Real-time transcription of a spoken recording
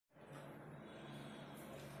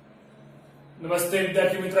नमस्ते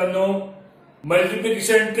विद्यार्थी मित्रांनो,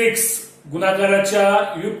 multiplication tricks गुणाकाराच्या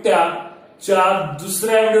युक्त्याच्या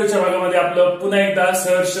दुसऱ्या व्हिडिओच्या भागामध्ये आपलं पुन्हा एकदा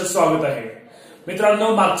सहर्ष स्वागत आहे।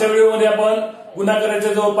 मित्रांनो, मागच्या व्हिडिओमध्ये आपण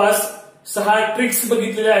गुणाकाराच्या जवळपास 6 ट्रिक्स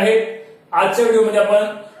बघितलेल्या आहेत। आजच्या व्हिडिओमध्ये आपण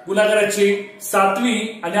गुणाकाराची 7वी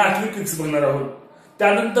आणि 8वी ट्रिक्स बघणार आहोत।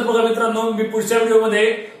 त्यानंतर बघा मित्रांनो, मी पुढच्या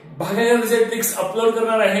व्हिडिओमध्ये भागाकाराचे ट्रिक्स अपलोड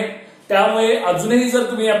करणार आहे। त्यामुळे अजूनही जर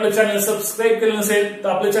तुम्ही आपलं चॅनल सबस्क्राईब केलं नसेल तर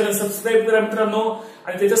आपलं चॅनल सबस्क्राईब करा मित्रांनो,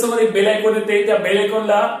 आणि त्याच्यासमोर एक बेल आयकॉन येते, त्या बेल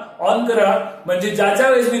आयकॉनला ऑन करा, म्हणजे ज्या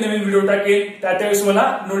वेळेस मी नवीन व्हिडिओ टाकेल त्यावेळेस मला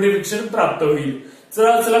नोटिफिकेशन प्राप्त होईल।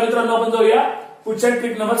 चला मित्रांनो, आपण जाऊया पुढच्या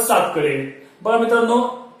ट्रिक नंबर 7 कडे। बघा मित्रांनो,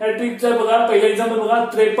 या ट्रिकचा बघा पहिला एक्झाम्पल बघा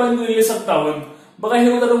 53 गुणिले 57। बघा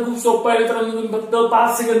हे उदाहरण खूप सोपं आहे मित्रांनो, तुम्ही फक्त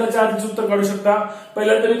 5 सेकंदाच्या आत उत्तर काढू शकता।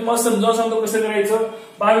 पहिल्यांदा मी तुम्हाला समजावून सांगतो कसं करायचं।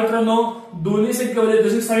 बघा मित्रांनो, दोन्ही संख्येमध्ये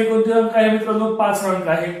दशक स्थानी कोणते अंक आहे मित्रांनो? 5 अंक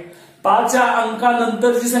आहे। 5च्या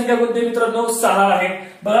अंकानंतरची संख्या कोणती आहे मित्रांनो? 6 आहे।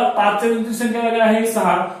 बघा 5च्या नंतरची संख्या काय आहे?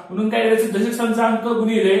 6, म्हणून काय करायचं? दशक स्थानचा अंक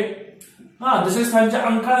गुणिले दशक स्थानच्या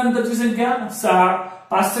अंकानंतरची संख्या 6।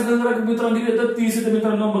 5 सेकंद मित्रांनो किती येतं? 30 येतं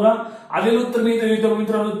मित्रांनो। बघा आलेलं उत्तर मी इथे लिहितो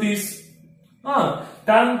मित्रांनो 30।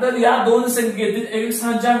 त्यानंतर या दोन संख्येतील एक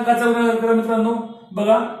स्थानच्या अंकाचा गुणाकार करा मित्रांनो।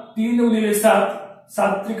 बघा 3 गुणिले 7,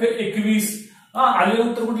 7 त्रिक 21। आलेलं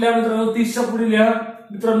उत्तर कुठल्या मित्रांनो? 30च्या पुढे लिहा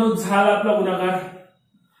मित्रांनो। झाला आपला गुणाकार।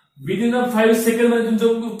 विदिन 5 सेकंड मध्ये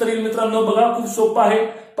तुमचं उत्तर येईल मित्रांनो। बघा खूप सोपं आहे,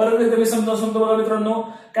 परत एकदा मी समजावून सांगतो। बघा मित्रांनो,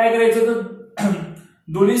 काय करायचं तर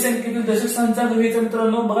दोन्ही संख्येतील दशक स्थानचा अंक घ्यायचा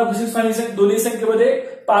मित्रांनो। बघा दशक स्थानी दोन्ही संख्येमध्ये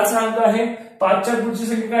 5 अंक आहे। 5च्या पुढची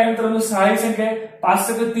संख्या काय आहे मित्रांनो? 6 ही संख्या आहे। 5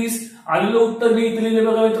 × 30, आलेलं उत्तर मी इथे लिहिले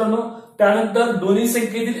बघा मित्रांनो। त्यानंतर दोन्ही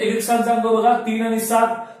संख्येतील एक स्थानचा अंक बघा 3 आणि 7,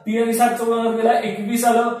 3 आणि 7 चा गुणाकार केला 21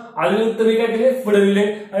 आलं। आलेलं उत्तर मी काय केले? पुढे लिहिले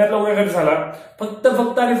आणि आपला गुणाकार झाला। फक्त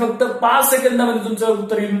आणि फक्त 5 सेकंदामध्ये तुमचं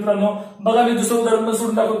उत्तर येईल मित्रांनो। बघा मी दुसरं उदाहरण पण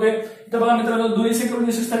सोडून दाखवते। तर बघा मित्रांनो, दोन्ही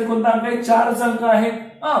संख्येमध्ये दशक स्थानी कोणता अंक आहे? 4 चा अंक आहे।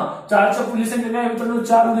 4च्या पुढची संख्या काय आहे मित्रांनो?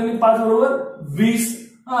 4 गुणिले 5 बरोबर 20।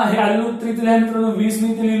 हे आलेलं उत्तर इथे लिहा मित्रांनो, 20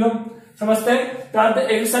 मी इथे लिहिलं। समजतंय? त्यानंतर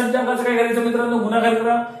एक स्थानच्या अंकाचं काय करायचं मित्रांनो? गुणाकार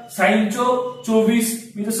करा। 24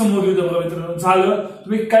 मी तर समोर लिहितो बघा मित्रांनो। झालं।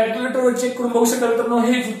 तुम्ही कॅल्क्युलेटरवर चेक करून बघू शकता मित्रांनो,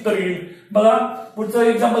 हेच उत्तर येईल। बघा पुढचं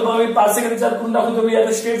एक्झाम्पल बघा, मी 5 सेकंदाच्या आत करून दाखवतो। मी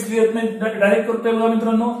आता स्टेप्स लिहित नाही, डायरेक्ट करतोय बघा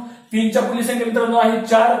मित्रांनो। 3च्या पुढची संख्या मित्रांनो आहे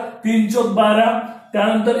 4, 3 × 4 12।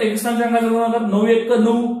 त्यानंतर एक स्थानच्या अंकाचा गुणाकार 9 × 1 =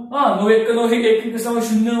 9। 9 × 1 = 9 हे 1 =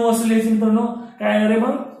 0 असं लिहायचं मित्रांनो। काय येणार आहे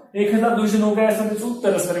मग? 1209 काय असणार त्याचं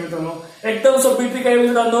उत्तर असणार मित्रांनो। एकदम सोपी ट्रिक आहे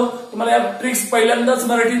मित्रांनो। तुम्हाला या ट्रिक्स पहिल्यांदाच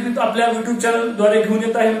मराठीत आपल्या युट्यूब चॅनल द्वारे घेऊन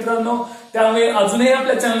येत आहे मित्रांनो। त्यामुळे अजूनही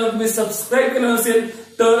आपल्या चॅनलला तुम्ही सबस्क्राईब केलं नसेल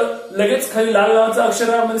तर लगेच खाली लाल नावाचं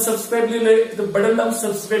अक्षरामध्ये सबस्क्राईब लिहिलंय तिथे बटन दाबून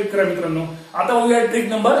सबस्क्राईब करा मित्रांनो। आता बघूया ट्रिक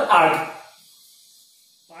नंबर 8।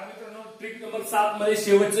 मित्रांनो, ट्रिक नंबर 7 मध्ये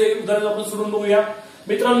शेवटचे उदाहरण आपण सोडून बघूया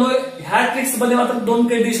मित्रांनो। ह्या ट्रिक्स मध्ये मात्र 2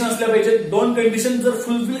 कंडिशन असल्या पाहिजेत। 2 कंडिशन जर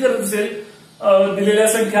फुलफिल करत असेल दिलेल्या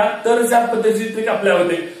संख्या तर त्या पद्धतीची ट्रिक आपल्या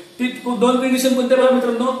होते। ती 2 कंडिशन कोणत्या बघा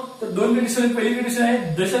मित्रांनो? तर 2 कंडिशन, पहिली कंडिशन आहे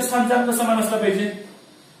दशक स्थानचा अंक समान असला पाहिजे।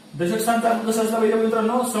 दशक स्थानचा अंक कसा असला पाहिजे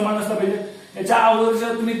मित्रांनो? समान असला पाहिजे। याच्या अगोदरच्या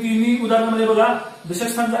तुम्ही तिन्ही उदाहरणामध्ये बघा दशक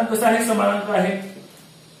स्थानचा अंक कसा आहे? समान अंक आहे।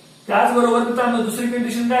 त्याचबरोबर मित्रांनो दुसरी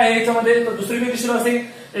कंडिशन काय आहे याच्यामध्ये? तर दुसरी कंडिशन असे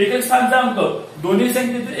एकक स्थानचा अंक, दोन्ही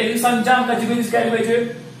संख्येतील एक स्थानच्या अंकाची बेरीज काय पाहिजे?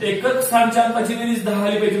 एकक स्थानच्या अंकाची बेरीज 10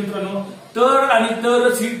 आली पाहिजे मित्रांनो। तर आणि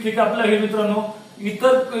तरच ही ट्रिक आपल्याला हे मित्रांनो।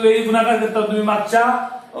 इतर वेळी गुणाकार करता तुम्ही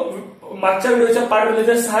मागच्या व्हिडिओच्या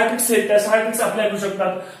पार्टमध्ये 6 ट्रिक्स आहेत, त्या 6 ट्रिक्स अप्लाय करू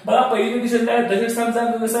शकतात। बघा पहिली कंडिशन काय? दशक स्थानचा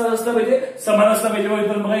अंक कसा असला पाहिजे? समान असला पाहिजे।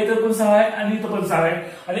 बघा इथं पण 6 आहे आणि इथं पण 6 आहे।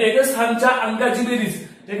 आणि एकच स्थानच्या अंकाची बेरीज,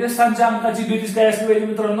 एकच स्थानच्या अंकाची बेरीज काय असली पाहिजे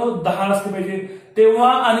मित्रांनो? 10 असली पाहिजे।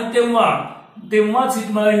 तेव्हा आणि तेव्हाच ही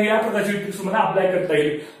तुम्हाला या प्रकारची ट्रिक्स तुम्हाला अप्लाय करता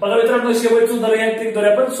येईल। बघा मित्रांनो, शेवटचं उदाहरण या ट्रिकद्वारे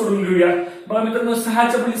आपण सोडून घेऊया। बघा मित्रांनो,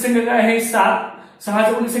 6च्या पुढील संख्या काय आहे? 7।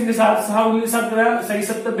 6च्या पुढील संख्या 7, 6 × 7 करा, 6 ×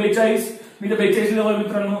 7 = 42। मी तर 42 लिहिलं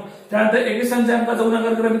मित्रांनो। त्यानंतर एक स्थानच्या अंकाचा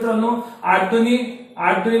गुणाकार करा मित्रांनो। 8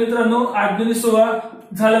 दोन्ही मित्रांनो, 8 दोन्ही 16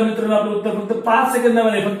 झालं मित्रांनो आपलं उत्तर। फक्त 5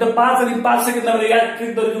 सेकंदामध्ये, फक्त 5 आणि 5 सेकंदामध्ये या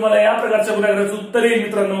ट्रिकद्वारे तुम्हाला या प्रकारच्या गुणाकाराचं उत्तर येईल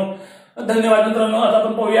मित्रांनो। धन्यवाद मित्रांनो। आता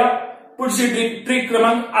आपण पाहूया पुढची ट्रिक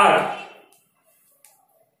क्रमांक 8।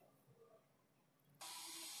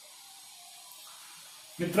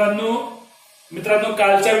 मित्रांनो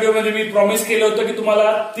कालच्या व्हिडिओमध्ये मी प्रॉमिस केलं होतं की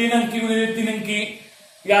तुम्हाला 3 अंकी गुणिले 3 अंकी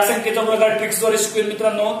या संख्येचा गुणाकार ट्रिक्सद्वारे शिकवेल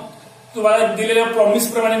मित्रांनो। तुम्हाला दिलेल्या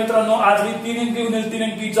प्रॉमिस प्रमाणे मित्रांनो आज मी 3 अंकी गुणिले 3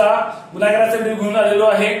 अंकीचा गुणाकाराचा व्हिडिओ घेऊन आलेलो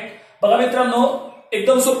आहे। बघा मित्रांनो,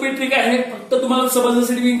 एकदम सोपी ट्रिक आहे। फक्त तुम्हाला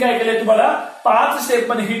समजण्यासाठी मी काय केलंय, तुम्हाला 5 स्टेप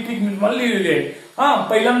मध्ये ही ट्रिक मी तुम्हाला लिहिलेली आहे।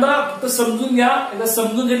 पहिल्यांदा फक्त समजून घ्या। एकदा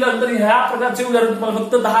समजून घेतल्यानंतर ह्या प्रकारचे उदाहरण तुम्हाला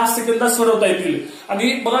फक्त 10 सेकंदात सोडवता येतील।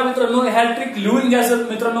 आणि बघा मित्रांनो, ह्या ट्रिक लिहून घ्या सर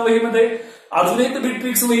मित्रांनो वहीमध्ये। अजूनही तुम्ही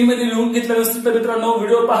ट्रिक्स वहीमध्ये लिहून घेतल्या नसतील तर मित्रांनो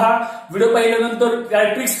व्हिडिओ पहा. व्हिडिओ पाहिल्यानंतर त्या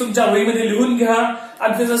ट्रिक्स तुमच्या वहीमध्ये लिहून घ्या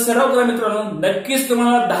आणि त्याचा सराव करा मित्रांनो. नक्कीच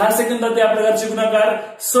तुम्हाला 10 सेकंदात या प्रकारचे गुणाकार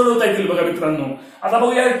सोडवता येतील बघा मित्रांनो. आता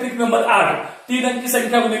बघूया ट्रिक नंबर 8. 3 अंकी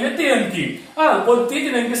संख्या गुणिले 3 अंकी. कोणती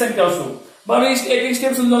 3 अंकी संख्या असो. बघा मी एक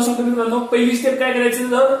स्टेप समजावून सांगतो मित्रांनो. पहिली स्टेप काय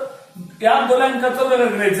करायची, तर या 2 अंकाचा गुणाकार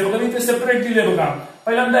करायचा. बघा इथे सेपरेट दिले बघा.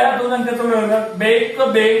 पहिल्यांदा या 2 अंकाचा गुणाकार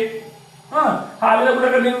बे हा आलेला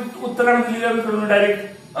गुणाकार मी उत्तरामध्ये लिहिला मित्रांनो डायरेक्ट.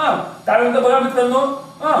 त्यानंतर बघा मित्रांनो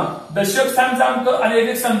दशक स्थानचा अंक आणि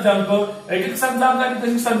एकक स्थानचा अंक, एकक स्थानचा अंक आणि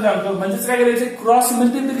दशक स्थानचा अंक म्हणजेच काय करायचंय, क्रॉस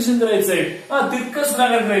मल्टिप्लिकेशन करायचंय. तितकंच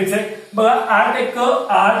गुणाकार करायचंय. बघा 8 एक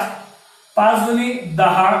 8, 5 दुनी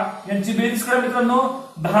 10 यांची बेरीज करा मित्रांनो.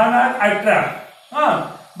 10 8 18.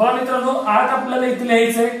 बघा मित्रांनो 8 आपल्याला इथे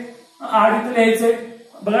लिहायचंय, 8 इथे लिहायचंय.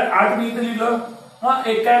 बघा 8 मी इथे लिहिलं.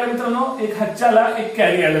 एक काय आलं मित्रांनो, एक हातच्या आला, एक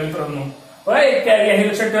कॅरी आला मित्रांनो. बघा एक कॅरी आहे,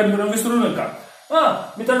 लक्षात ठेवा मित्रांनो, विसरू नका.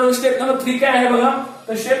 मित्रांनो स्टेप नंबर 3 काय आहे बघा.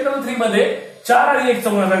 तर स्टेप नंबर 3 मध्ये 4 आणि 1 चा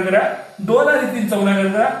गुणाकार करा, 2 आणि 3 चा गुणाकार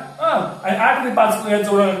करा आणि 8 आणि 5 यांचा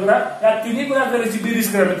गुणाकार करा. या तिन्ही गुणाकाराची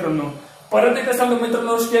बेरीज करा मित्रांनो. परत एकदा सांगतो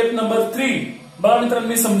मित्रांनो स्टेप नंबर 3. बघा मित्रांनो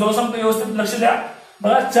मी समजावून सांगतो, व्यवस्थित लक्ष द्या.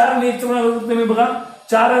 बघा 4 आणि 1 चा गुणाकार करतो मी. बघा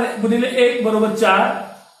 4 गुणिले 1 बरोबर 4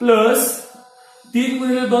 प्लस 3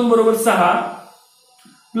 गुणिले 2 बरोबर 6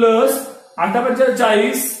 प्लस 8 ×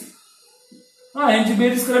 40. यांची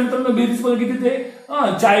बेरीज करा मित्रांनो. बेरीज बघा किती ते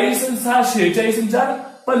 40 आणि 6 46 आणि 4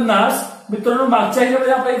 50. मित्रांनो मागच्या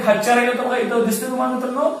ह्याच्यामध्ये आपण एक हातच्या राहिला तर बघा इथं दिसते तुम्हाला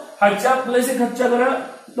मित्रांनो. हातच्या प्लस एक हातच्या करा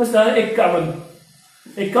प्लस 51.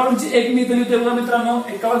 51 ची 1 मी इथे लिहिते बघा मित्रांनो.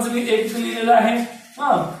 51 ची मी 1 लिहिलेलं आहे.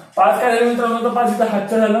 5 काय झालं मित्रांनो, तर 5 इथं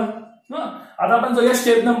हातच्या झालं. आता आपण जाऊया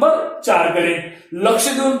स्टेप नंबर 4 कडे. लक्ष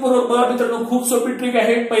देऊन बघा मित्रांनो, खूप सोपी ट्रिक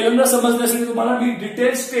आहे. पहिल्यांदा समजण्यासाठी तुम्हाला मी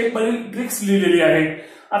डिटेल स्टेप मधील ट्रिक्स लिहिलेली आहे.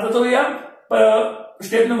 आता जाऊया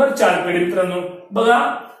स्टेप नंबर 4 कडे मित्रांनो. बघा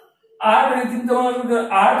 8 आणि 3 चा गुणाकार करा.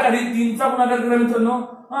 8 आणि 3 चा गुणाकार करा मित्रांनो.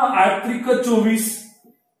 8 त्रिक 24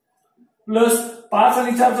 प्लस 5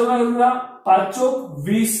 आणि 4 चा गुणाकार करा. 5 चोक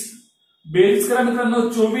 20. बेरीज करा मित्रांनो.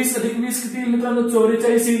 24 अधिक 20 किती मित्रांनो,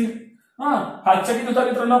 44 येईल. हातच्या किती होता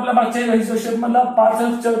मित्रांनो आपल्या मागच्या स्टेप मधला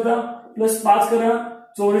 5 होता प्लस 5 करा.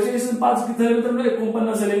 44 आणि 5 किती झाले मित्रांनो,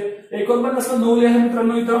 49 झाले. 49 ला 9 लिहा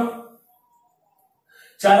मित्रांनो इथं.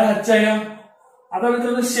 4 हातच्या या. आता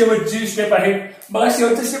मित्रांनो शेवटची स्टेप आहे. बघा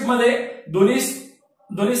शेवटच्या स्टेप मध्ये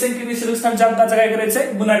दोन्ही संख्येने शिल्लक स्थानच्या अंकाचा काय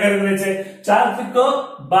करायचंय, गुणाकार करायचंय. 4 त्रिक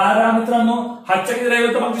 12 मित्रांनो. हातच्या किती राहिले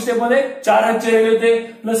होते मागच्या स्टेप मध्ये, 4 हातचे राहिले होते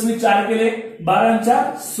प्लस मी 4 केले. 12 आणि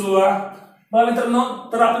 4 16. बघा मित्रांनो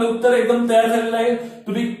तर आपलं उत्तर एकदम तयार झालेलं आहे.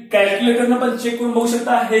 तुम्ही कॅल्क्युलेटरनं पण चेक करून बघू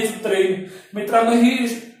शकता, हेच उत्तर येईल मित्रांनो.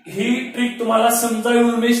 ही ट्रिक तुम्हाला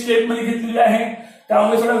समजावून मी स्टेप मध्ये घेतलेली आहे,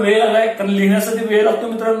 त्यामुळे थोडा वेळ लागलाय कारण लिहिण्यासाठी वेळ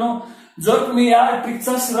लागतो मित्रांनो. जर तुम्ही या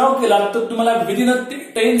ट्रिकचा सराव केला तर तुम्हाला विदिन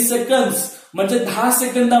 10 सेकंड्स म्हणजे 10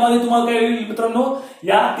 सेकंदामध्ये तुम्हाला काय येईल मित्रांनो,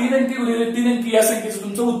 या 3 अंकी गुणिले 3 अंकी या संख्येचं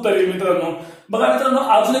तुमचं उत्तर येईल मित्रांनो. बघा मित्रांनो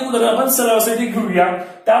अजून एक उदाहरण आपण सरावासाठी घेऊया.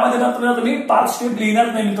 त्यामध्ये मात्र तुम्ही 5 स्टेप लिहिणार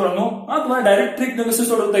नाही मित्रांनो. तुम्हाला डायरेक्ट ट्रिक कसे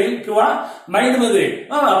सोडवता येईल किंवा माइंडमध्ये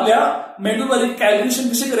आपल्या मेंदूमध्ये कॅल्क्युलेशन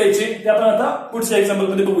कशी करायची ते आपण आता पुढच्या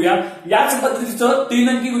एक्झाम्पल मध्ये बघूया. याच पद्धतीचं 3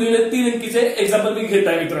 अंकी गुणिले 3 अंकीचे एक्झाम्पल मी घेत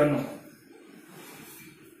आहे मित्रांनो.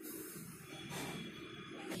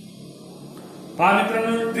 पहा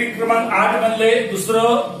मित्रांनो ट्रिक क्रमांक 8 मधले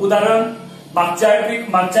दुसरं उदाहरण. मागच्या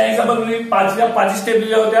एक्झाम्पल मध्ये 5 स्टेप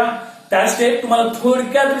दिल्या होत्या, त्या स्टेप तुम्हाला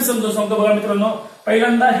थोडक्यात मी समजून सांगतो. बघा मित्रांनो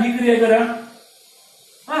पहिल्यांदा ही क्रिया करा.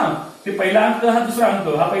 ते पहिला अंक हा दुसरा अंक,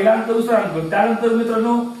 हा पहिला अंक दुसरा अंक. त्यानंतर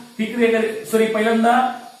मित्रांनो ही क्रिया करा. पहिल्यांदा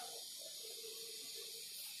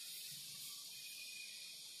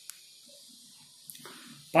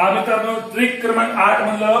पहा मित्रांनो ट्रिक क्रमांक 8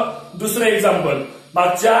 मधलं दुसरं एक्झाम्पल.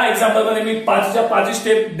 मागच्या एक्झाम्पल मध्ये मी 5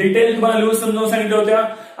 स्टेप डिटेल तुम्हाला लिहून समजावून सांगितल्या होत्या.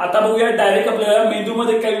 आता बघूया डायरेक्ट आपल्याला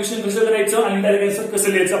मेंदूमध्ये कॅल्क्युलेशन कसं करायचं आणि डायरेक्ट आन्सर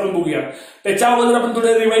कसं लिहायचं आपण बघूया. त्याच्या अगोदर आपण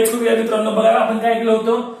थोडं रिवाइज करूया मित्रांनो. बघा आपण काय केलं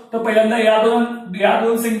होतं, तर पहिल्यांदा या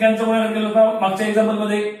दोन संख्यांचा गुणाकार केला होता मागच्या एक्झाम्पल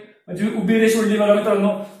मध्ये, म्हणजे उभी रेष ओढली बघा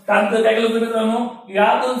मित्रांनो. त्यानंतर काय केलं होतं मित्रांनो,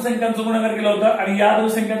 या 2 संख्यांचा गुणाकार केला होता आणि या 2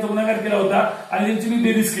 संख्यांचा गुणाकार केला होता आणि त्यांची मी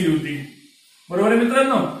बेरीज केली होती. बरोबर आहे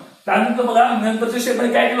मित्रांनो. त्यानंतर बघा नंतरच्या स्टेप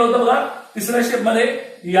मध्ये काय केलं होतं, बघा तिसऱ्या स्टेप मध्ये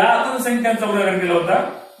या 2 संख्यांचा गुणाकार केला होता,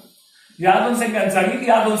 या 2 संख्यांचा आणि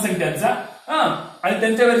या 2 संख्यांचा, आणि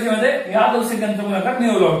त्यांच्या व्याख्येमध्ये या 2 संख्यांचा गुणाकार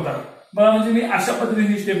मिळवला होता. बघा म्हणजे मी अशा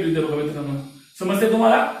पद्धतीने स्टेप लिहिते बघा मित्रांनो. समजते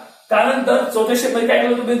तुम्हाला. त्यानंतर चौथ्या स्टेप मध्ये काय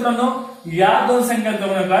केलं होतं मित्रांनो, या 2 संख्यांचा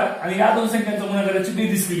गुणाकार आणि या 2 संख्यांच्या गुणाकाराची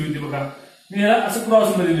बेरीज केली होती बघा. मी याला असं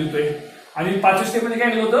क्रॉस मध्ये लिहितोय. आणि 5व्या स्टेप मध्ये काय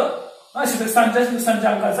केलं होतं, शीर्षस्थानच्या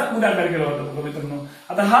अंकाचा गुणाकार केला होता मित्रांनो.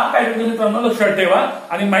 आता हा पॅटर्न मित्रांनो लक्षात ठेवा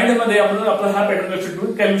आणि माइंड मध्ये आपण आपला हा पॅटर्न लक्षात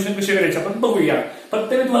ठेवून कॅल्क्युलेशन कसे करायचे आपण बघूया.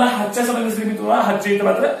 फक्त मी तुम्हाला हातच्या समजण्यासाठी मी तुम्हाला हातच्या इथे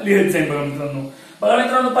मात्र लिहित जाईल बघा मित्रांनो. बघा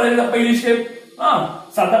मित्रांनो पहिली स्टेप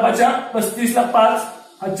 7 35 ला 5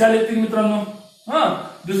 हातच्या लिहितील मित्रांनो.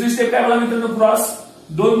 दुसरी स्टेप काय बघा मित्रांनो क्रॉस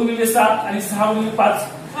 2 गुणिले 7 आणि 6 गुणिले 5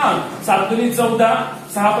 7 गुणिले 14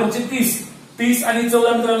 6 पंचे 30 आणि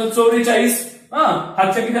 14 मित्रांनो 44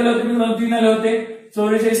 हातच्या किती आले होते मित्रांनो 3 आले होते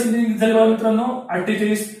 44 आणि 3 झाले बघा मित्रांनो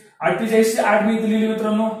 48 चे 8 मी लिहिले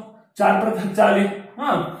मित्रांनो 4 परत हातच्या आले.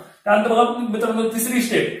 त्यानंतर बघा मित्रांनो तिसरी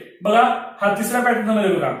स्टेप बघा हा तिसरा पॅटर्न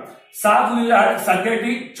मध्ये बघा 7 गुणिले 8 7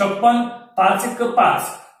 56 5 1 5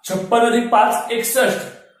 56 अधिक 5 61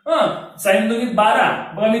 साइन 2 12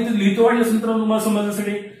 बघा मी इथे लिहितो वाटलं मित्रांनो तुम्हाला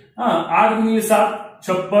समजण्यासाठी 8 गुणिले 7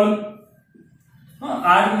 56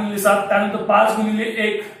 8 गुणिले 7 त्यानंतर 5 गुणिले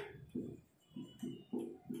 1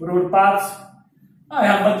 बरोबर 5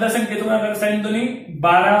 ह्या मधल्या संख्येतून साइन 2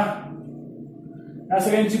 12 या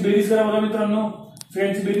सगळ्यांची बेरीज करा बघा मित्रांनो.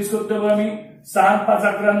 सगळ्यांची बेरीज करतोय बघा मी 6 5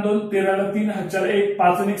 11 2 13 3 हातच्या 1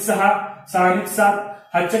 5 1 6 6 1 7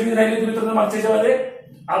 हातच्या किती राहिले मित्रांनो मागच्या मध्ये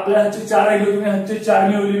आपल्या हातचे 4 राहिले होते हातचे 4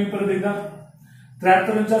 मिळवले मी परत एकदा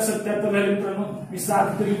 73 77 राहिले मित्रांनो. मी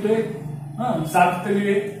 7 इथे लिहितोय 7 इथे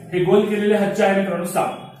लिहिले हे गोल केलेले हातचे आहे मित्रांनो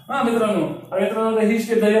 7 मित्रांनो ही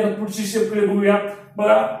स्टेप झाली. आपण पुढची स्टेप कडे बघूया.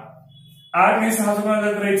 बघा 8 आणि 6 चा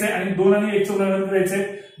गुणाकार करायचा आहे आणि 2 आणि 1 चा गुणाकार करायचा आहे.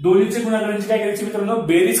 दोन्हीचे गुणाकारांची काय करायची मित्रांनो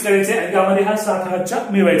बेरीज करायची आणि त्यामध्ये हा 7 हातच्या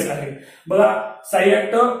मिळवायचा आहे. बघा 6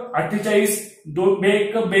 8 48 2 2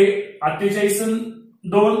 1 2 48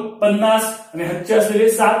 2 50 आणि हातचे असलेले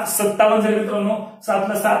 7 57 झाले मित्रांनो. 7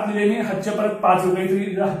 ला 7 लिहिले मी हातच्या परत 5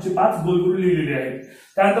 काहीतरी हातचे 5 गोल करून लिहिलेले आहेत.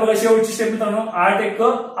 त्यानंतर बघा शेवटची स्टेप मित्रांनो 8 1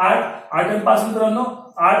 8 8 आणि 5 मित्रांनो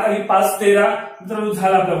 8 आणि 5 13 मित्रांनो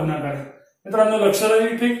झाला आपला गुणाकार. मित्रांनो लक्षात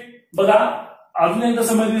आली ट्रिक. बघा अजून एकदा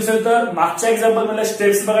समजली असेल तर मागच्या एक्झाम्पल मधल्या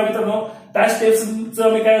स्टेप्स बघा मित्रांनो. त्या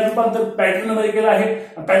स्टेप्सचं मी काय रूपांतर पॅटर्न मध्ये केलं आहे.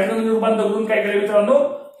 पॅटर्न मध्ये रूपांतर करून काय केलं मित्रांनो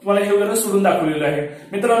तुम्हाला हे वगैरे सोडून दाखवलेलं आहे.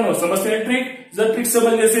 मित्रांनो समजलेली ट्रिक. जर ट्रिक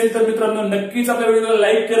समजली असेल तर मित्रांनो नक्कीच आपल्या व्हिडिओला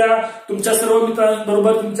लाईक करा. तुमच्या सर्व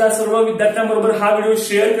मित्रांबरोबर तुमच्या सर्व विद्यार्थ्यांबरोबर हा व्हिडिओ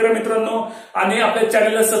शेअर करा मित्रांनो आणि आपल्या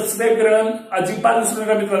चॅनलला सबस्क्राईब करा अजिबात विसरू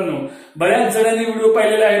नका मित्रांनो. बऱ्याच जणांनी व्हिडिओ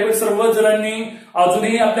पाहिलेला आहे पण सर्व जणांनी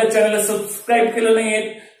अजूनही आपल्या चॅनलला सबस्क्राईब केलं नाहीये.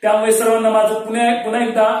 त्यामुळे सर्वांना माझं पुन्हा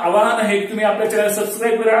एकदा आवाहन आहे की तुम्ही आपल्या चॅनल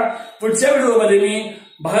सबस्क्राईब करा. पुढच्या व्हिडिओमध्ये मी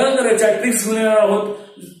भागाकाराच्या ट्रिक्स घेऊन येणार आहोत.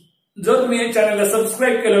 जर तुम्ही या चॅनलला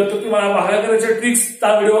सबस्क्राईब केलं तर तुम्हाला भागाकाराच्या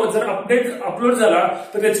ट्रिक्सचा व्हिडिओ जर अपलोड झाला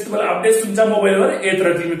तर त्याची तुम्हाला अपडेट्स तुमच्या मोबाईलवर येत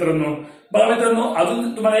राहतील मित्रांनो. बघा मित्रांनो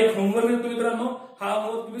अजून तुम्हाला एक होमवर्क देतो मित्रांनो. हा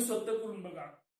होमवर्क तुम्ही स्वतः करून बघा.